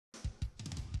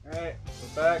Alright,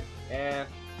 we're back, and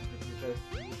let's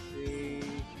see.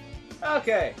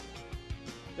 Okay,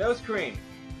 that was Cream.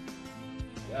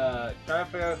 Trying to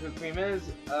figure out who Cream is,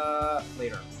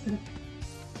 later.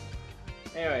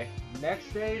 Anyway, next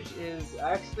stage is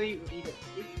actually we need to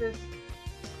take this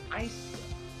ice stuff.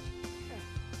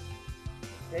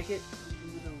 Take it to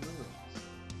the ruins.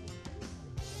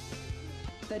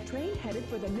 The train headed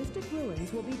for the Mystic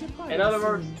Ruins will be departing. In other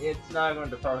words, soon. it's not going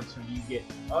to depart until you get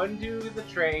onto the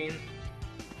train,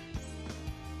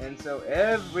 and so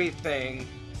everything is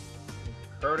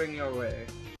hurting your way.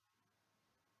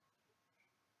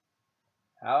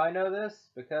 How I know this?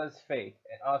 Because fate,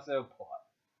 and also plot.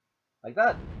 Like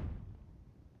that.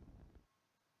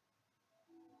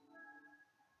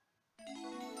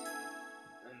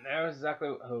 And there's exactly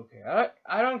okay.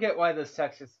 I don't get why this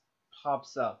text just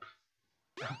pops up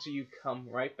after you come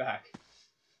right back.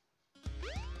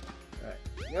 Alright,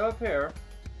 go up here.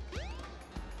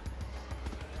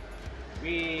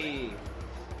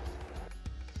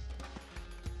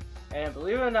 And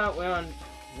believe it or not,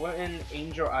 we're in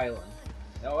Angel Island.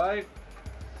 Now the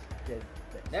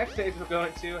next stage we're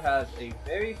going to has a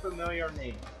very familiar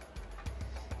name.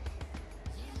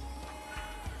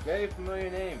 Very familiar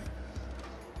name.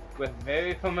 With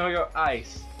very familiar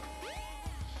ice.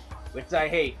 Which I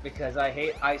hate, because I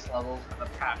hate ice levels with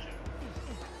a passion.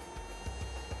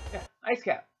 Yeah, ice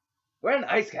cap. We're in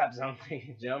ice cap zone, ladies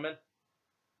and gentlemen.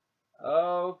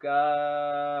 Oh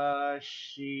gosh,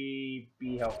 she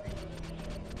be helping.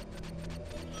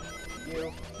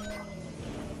 You.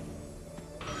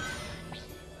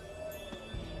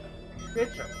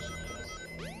 Bitch.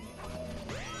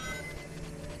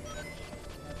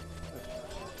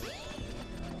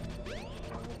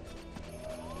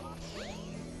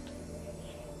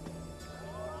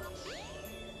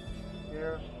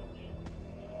 Here.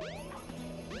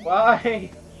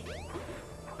 Why?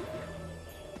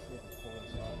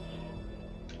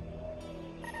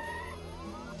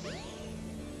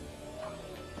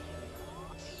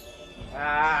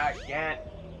 Ah, I can't.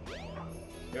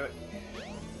 Do it.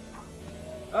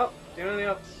 Oh, doing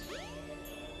the up.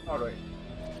 All right.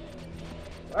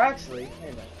 Well, actually, wait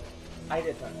a minute. I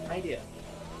did that. Idea.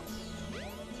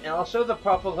 And I'll show the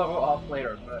proper level off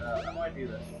later, but I want to do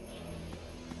this.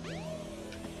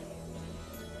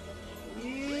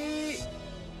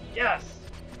 Yes.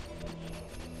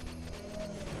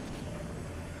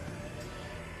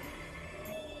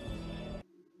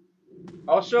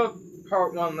 I'll show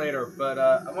part 1 later, but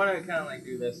I want to kind of like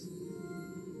do this.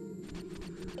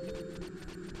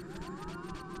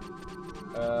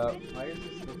 Why does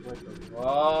this look like the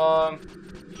wrong?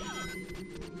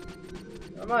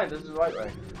 Never mind, this is the right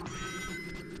way.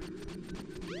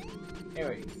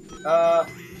 Anyway, don't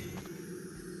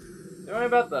worry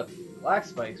about the black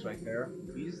spikes right there.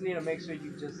 You just need to make sure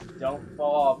you just don't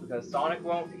fall off, because Sonic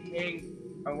won't hang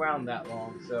around that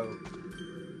long, so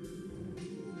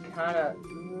kinda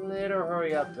little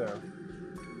hurry up there.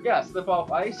 Yeah, slip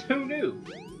off ice, who knew?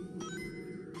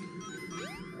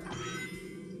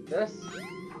 This.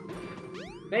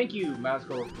 Thank you, Mouse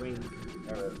Core Green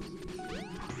Arrows.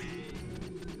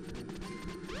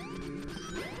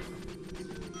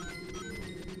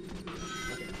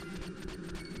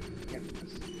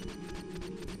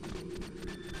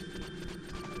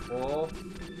 Pull.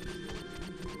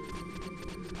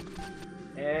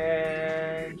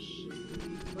 And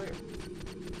clear.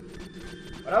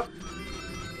 What up?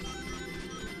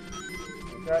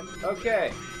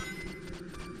 Okay.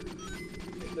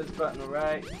 Hit this button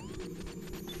right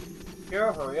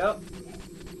here, hurry up.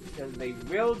 Because they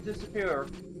will disappear.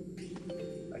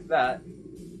 Like that.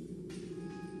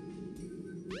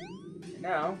 And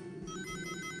now,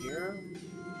 here.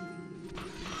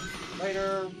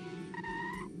 Later.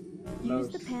 Use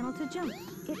the panel to jump.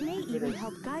 It may even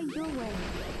help guide your way.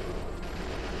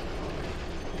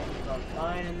 I'm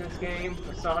fine in this game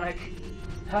for Sonic.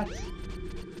 There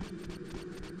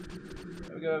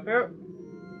we go up here.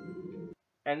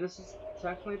 And this is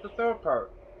actually the third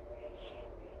part.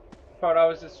 The part I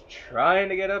was just trying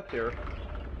to get up here.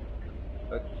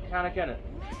 But kinda couldn't.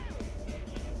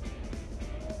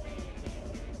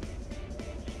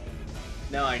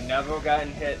 No, I never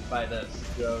gotten hit by this,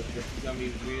 so this is gonna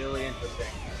be really interesting.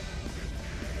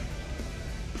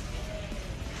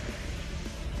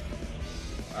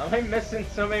 Why am I missing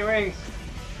so many rings?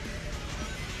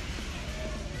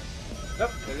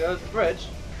 Oh, there goes the bridge.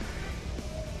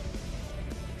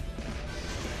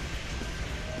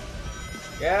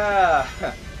 Yeah!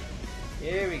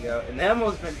 Here we go. And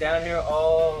Emerald's been down here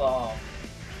all along.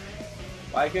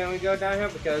 Why can't we go down here?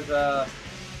 Because,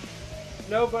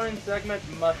 snowburn segment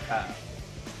must have.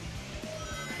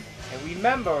 And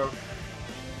remember,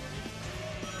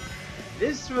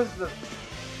 this was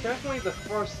definitely the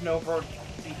first snowboard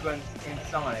sequence in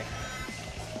Sonic.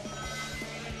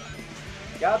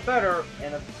 Got better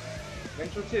in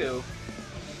Adventure 2.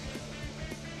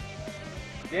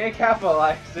 Didn't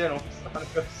capitalize in Sonic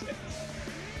 06.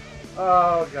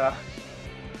 Oh gosh.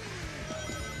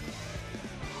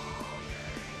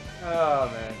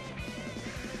 Oh man.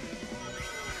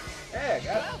 Hey, I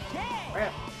got it.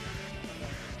 Ramp.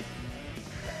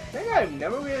 I think I've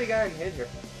never really gotten hit here.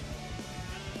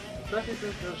 Especially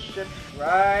since there's ships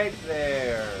right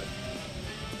there.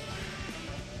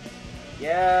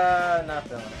 Yeah, not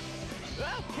feeling it.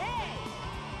 Okay.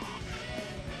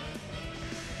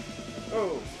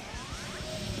 Oh.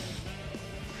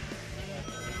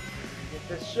 Get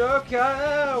the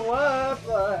shortcut,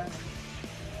 what?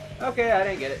 Okay, I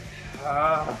didn't get it.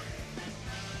 Yeah,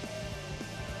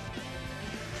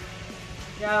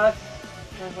 that's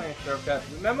definitely a shortcut.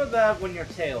 Remember that when you're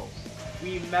Tails.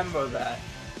 Remember that.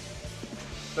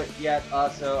 But yet,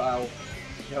 also, I'll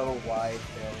show why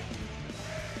Tails.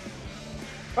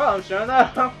 Oh, I'm showing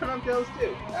that when I'm Tails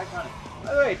too. Iconic.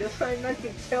 By the way, just like I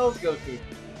mentioned, Tails go through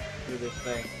this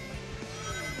thing.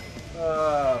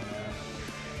 Oh man.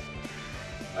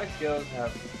 My skills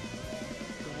have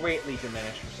greatly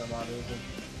diminished for some odd reason.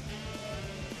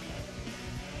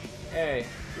 Hey,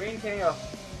 green chaos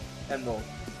emerald.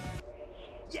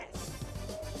 Yes.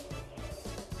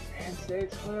 And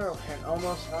stays clear in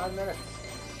almost 5 minutes.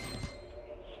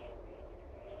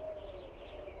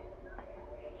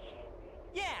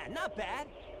 Yeah, not bad.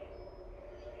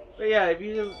 But yeah, if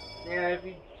you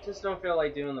just don't feel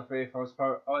like doing the very first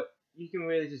part, you can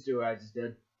really just do what I just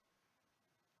did.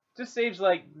 Just saves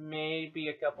like maybe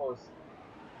a couple of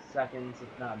seconds,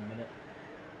 if not a minute.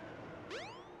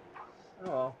 Oh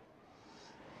well.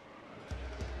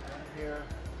 Down here.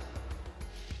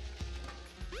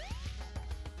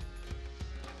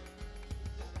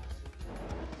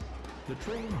 The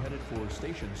train headed for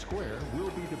Station Square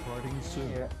will be departing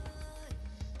soon. Yeah.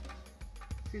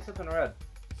 See something red.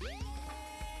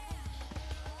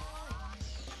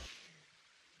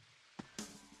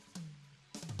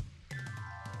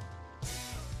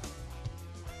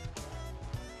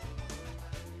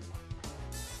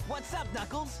 What's up,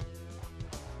 Knuckles?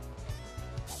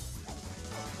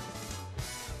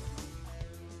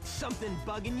 Something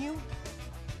bugging you?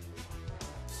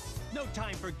 No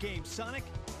time for games, Sonic.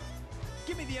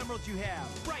 Give me the emeralds you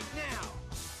have, right now!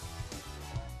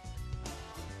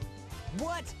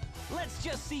 What? Let's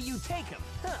just see you take them,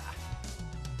 huh?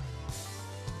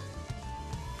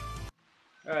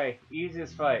 Alright,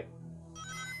 easiest fight.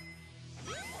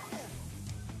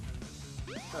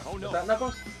 Oh no. Is that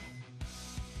Knuckles?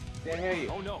 Didn't hear you.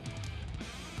 Oh no.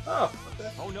 Oh,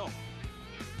 okay. Oh no.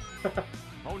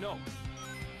 Oh no.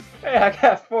 Hey, I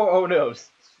got 4 oh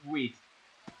no's. Sweet.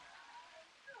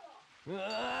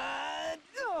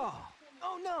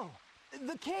 Oh no!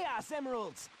 The Chaos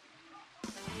Emeralds!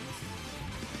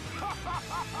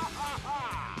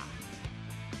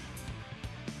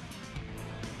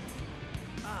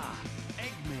 Ah,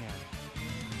 Eggman.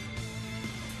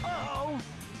 Uh-oh!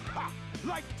 Ha!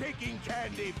 Like taking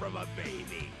candy from a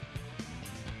baby.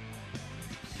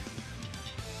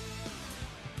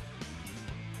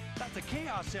 That's a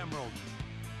Chaos Emerald.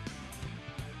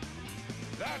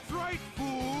 That's right,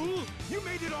 fool! You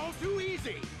made it all too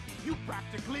easy! You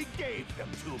practically gave them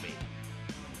to me!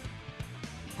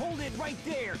 Hold it right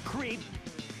there, creep!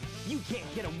 You can't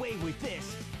get away with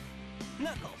this!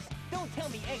 Knuckles, don't tell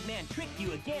me Eggman tricked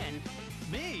you again!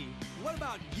 Me? What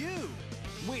about you?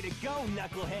 Way to go,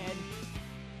 Knucklehead!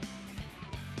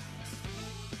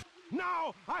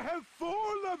 Now I have 4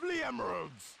 lovely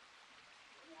emeralds!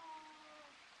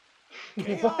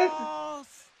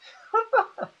 Chaos!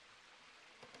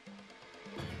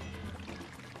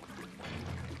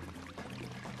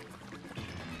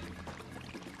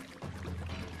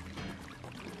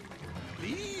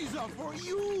 These are for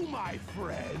you, my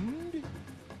friend!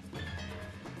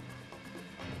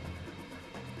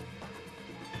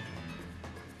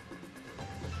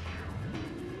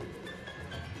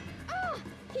 Ah!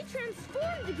 He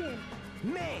transformed again!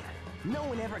 Man, no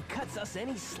one ever cuts us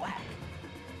any slack.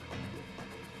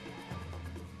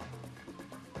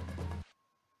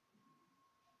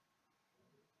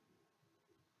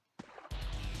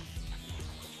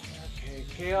 Okay,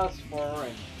 Chaos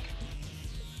Foreign.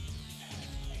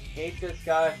 I hate this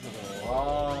guy for the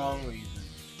wrong reason.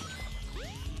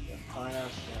 Find out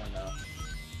soon enough.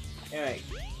 Anyway,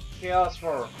 Chaos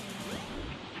Foreign.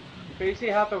 You basically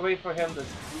have to wait for him to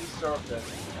resurface.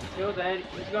 Until then,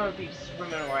 he's gonna be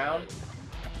swimming around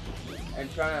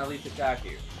and trying to at least attack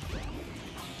you.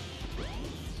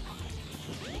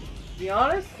 be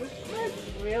honest, this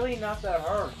is really not that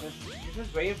hard. You're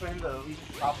just waiting for him to at least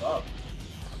pop up.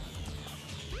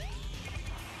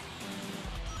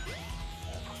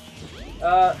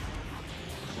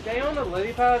 Stay on the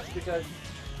lily pads because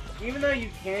even though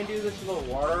you can do this with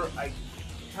the water, I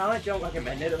kind of don't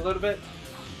recommend it a little bit.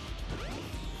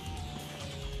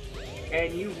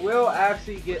 And you will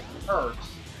actually get hurt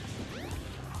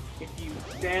if you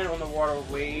stand on the water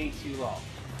way too long.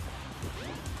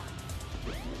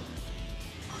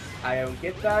 I don't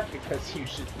get that because you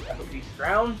should at least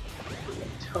drown.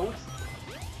 Don't.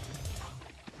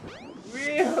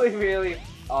 Really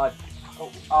odd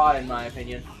in my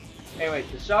opinion. Anyway,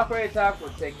 the shockwave attack will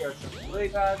take care of some lily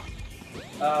pads.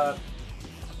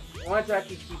 One attack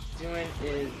he keeps doing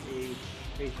is a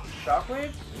basic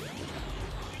shockwave.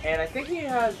 And I think he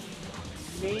has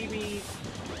maybe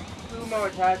 2 more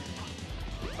attacks,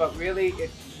 but really,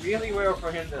 it's really rare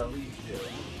for him to at least do.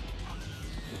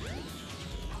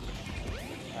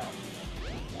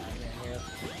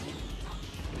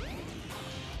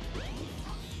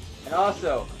 And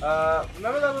also,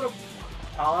 remember that little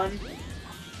pond?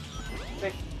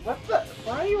 Like, what the?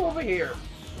 Why are you over here?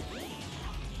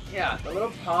 Yeah, the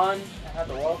little pond that had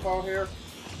the waterfall here.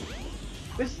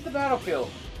 This is the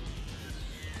battlefield.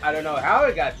 I don't know how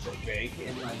it got so big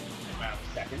in like a matter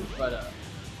of seconds, but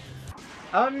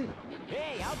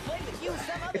Hey, I'll play with you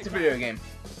some other it's a video game.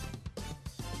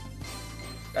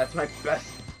 That's my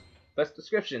best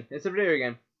description. It's a video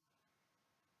game.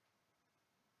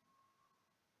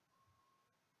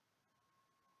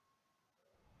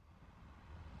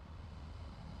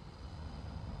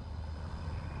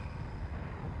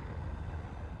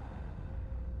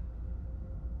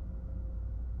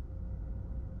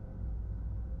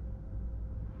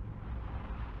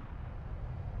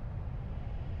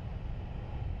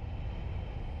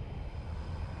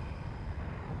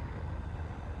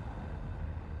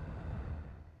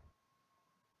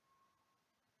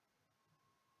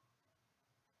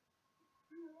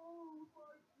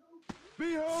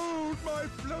 Behold my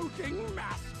floating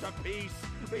masterpiece,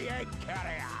 the egg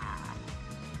carrier!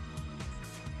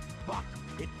 But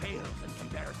it pales in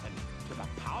comparison to the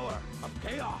power of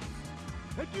chaos.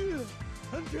 Adieu,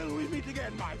 until we meet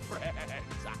again, my friends.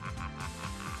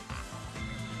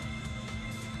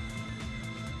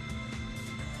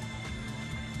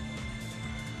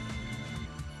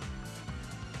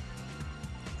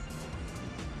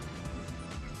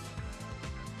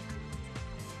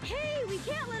 Hey, we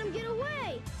can't let him get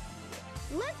away!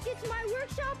 Let's get to my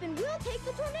workshop and we'll take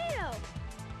the tornado!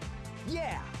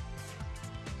 Yeah!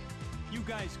 You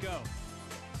guys go.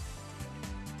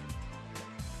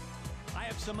 I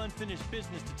have some unfinished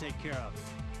business to take care of.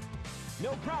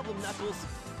 No problem, Knuckles.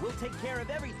 We'll take care of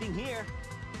everything here.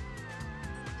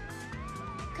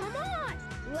 Come on!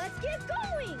 Let's get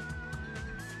going!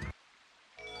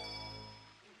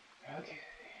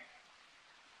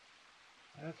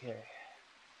 Okay.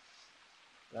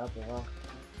 Well.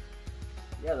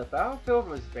 Yeah, the battlefield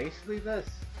was basically this.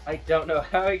 I don't know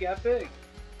how it got big.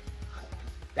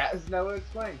 That is never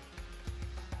explained.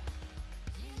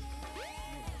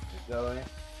 Go in.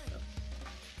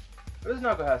 What does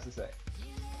Knuckle has to say?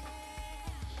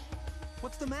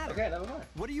 What's the matter? Okay, never mind.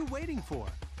 What are you waiting for?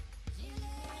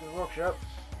 To the workshop.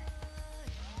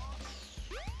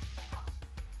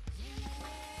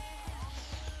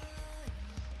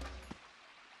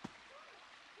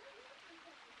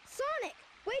 Sonic,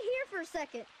 wait here for a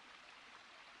second.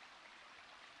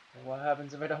 And what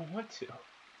happens if I don't want to?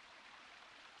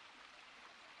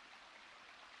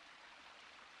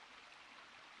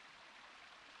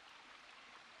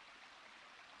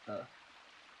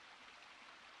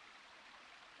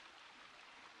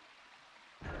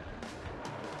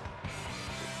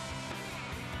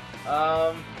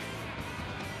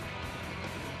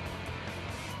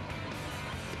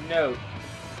 Note,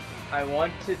 I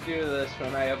want to do this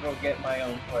when I ever get my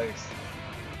own place.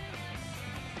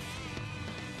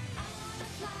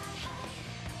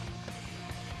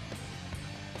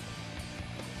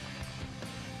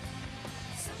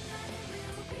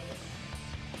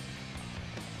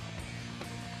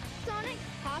 Sonic,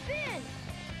 hop in!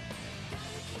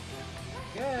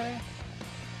 Okay.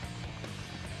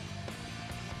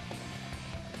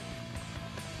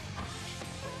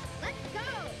 Let's go!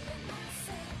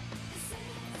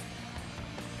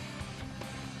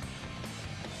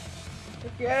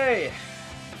 Okay.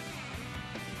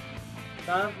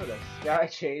 Time for the Sky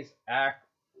Chase Act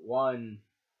 1.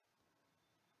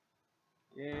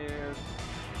 Here's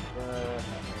the...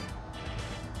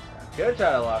 I could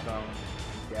try to lock on with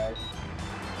these guys.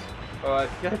 Or I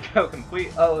could go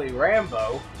complete ugly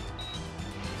Rambo.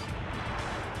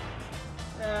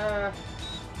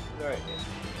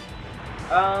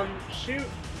 Shoot.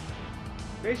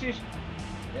 Basically,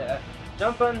 yeah.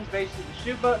 Jump button's basically the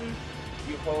shoot button.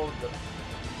 You hold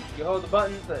the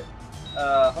button to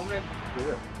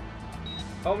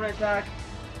home and attack.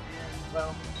 And,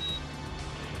 well,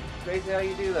 basically how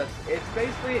you do this. It's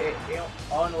basically a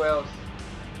on rails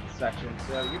section,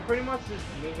 so you're pretty much just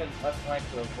moving left and right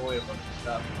to avoid a bunch of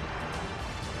stuff.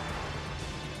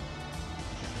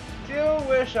 Still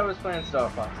wish I was playing Star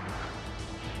Fox.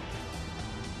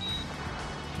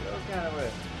 Still kind of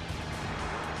wish.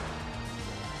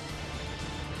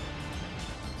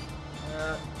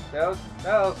 That was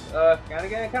kind of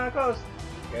getting kind of close.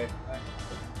 Okay,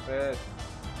 alright.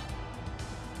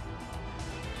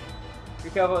 Be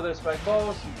careful of those spike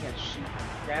balls, you can't shoot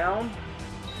them down.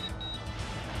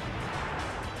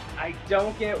 I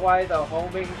don't get why the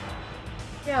homing...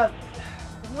 Yeah,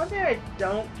 the one thing I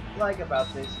don't like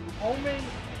about this, you're homing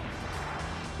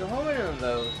on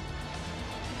those,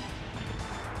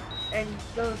 and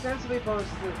they're essentially supposed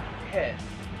to hit.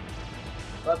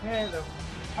 But apparently the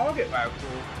target route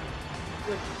tool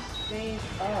just stays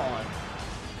on.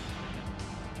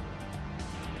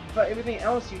 But everything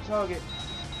else you target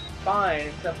fine,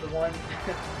 except the one.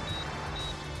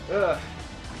 Ugh.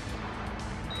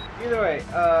 Either way,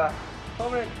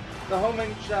 the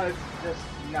homing shot is just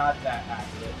not that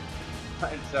accurate.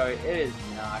 I'm sorry, it is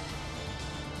not.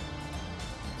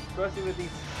 Especially with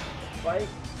these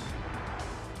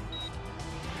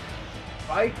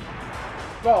spike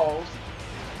balls.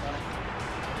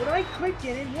 Would I quit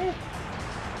getting hit?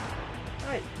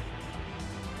 Right.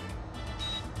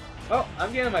 Oh,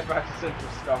 I'm getting my practice in for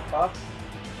Star Fox.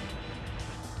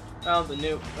 Found the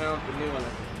new one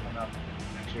that's coming up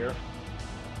next year.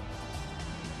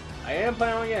 I am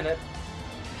planning on getting it.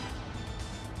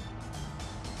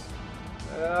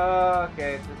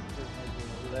 Okay, this is just making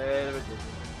a little bit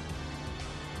different.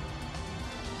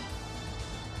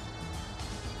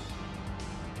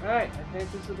 Alright, I think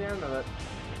this will be the end of it.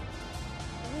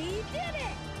 We did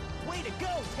it! Way to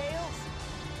go, Tails!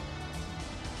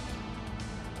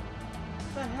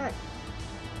 What the heck?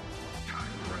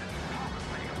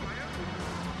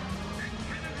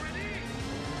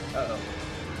 Uh-oh.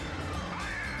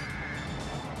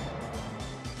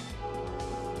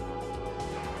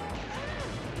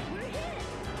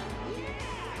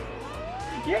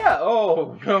 Yeah,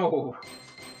 oh no.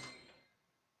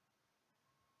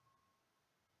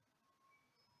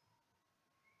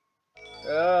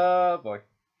 Oh boy.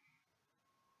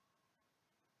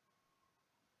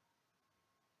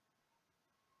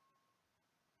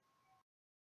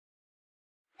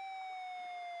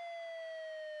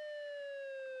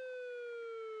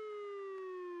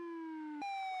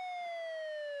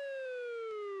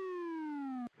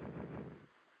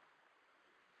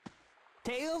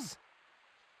 Tails?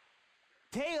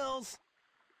 Tails!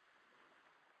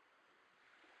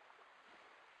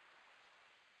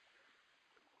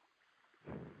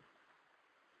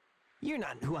 You're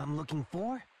not who I'm looking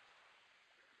for.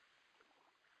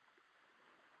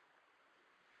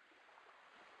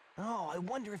 Oh, I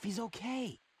wonder if he's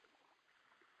okay.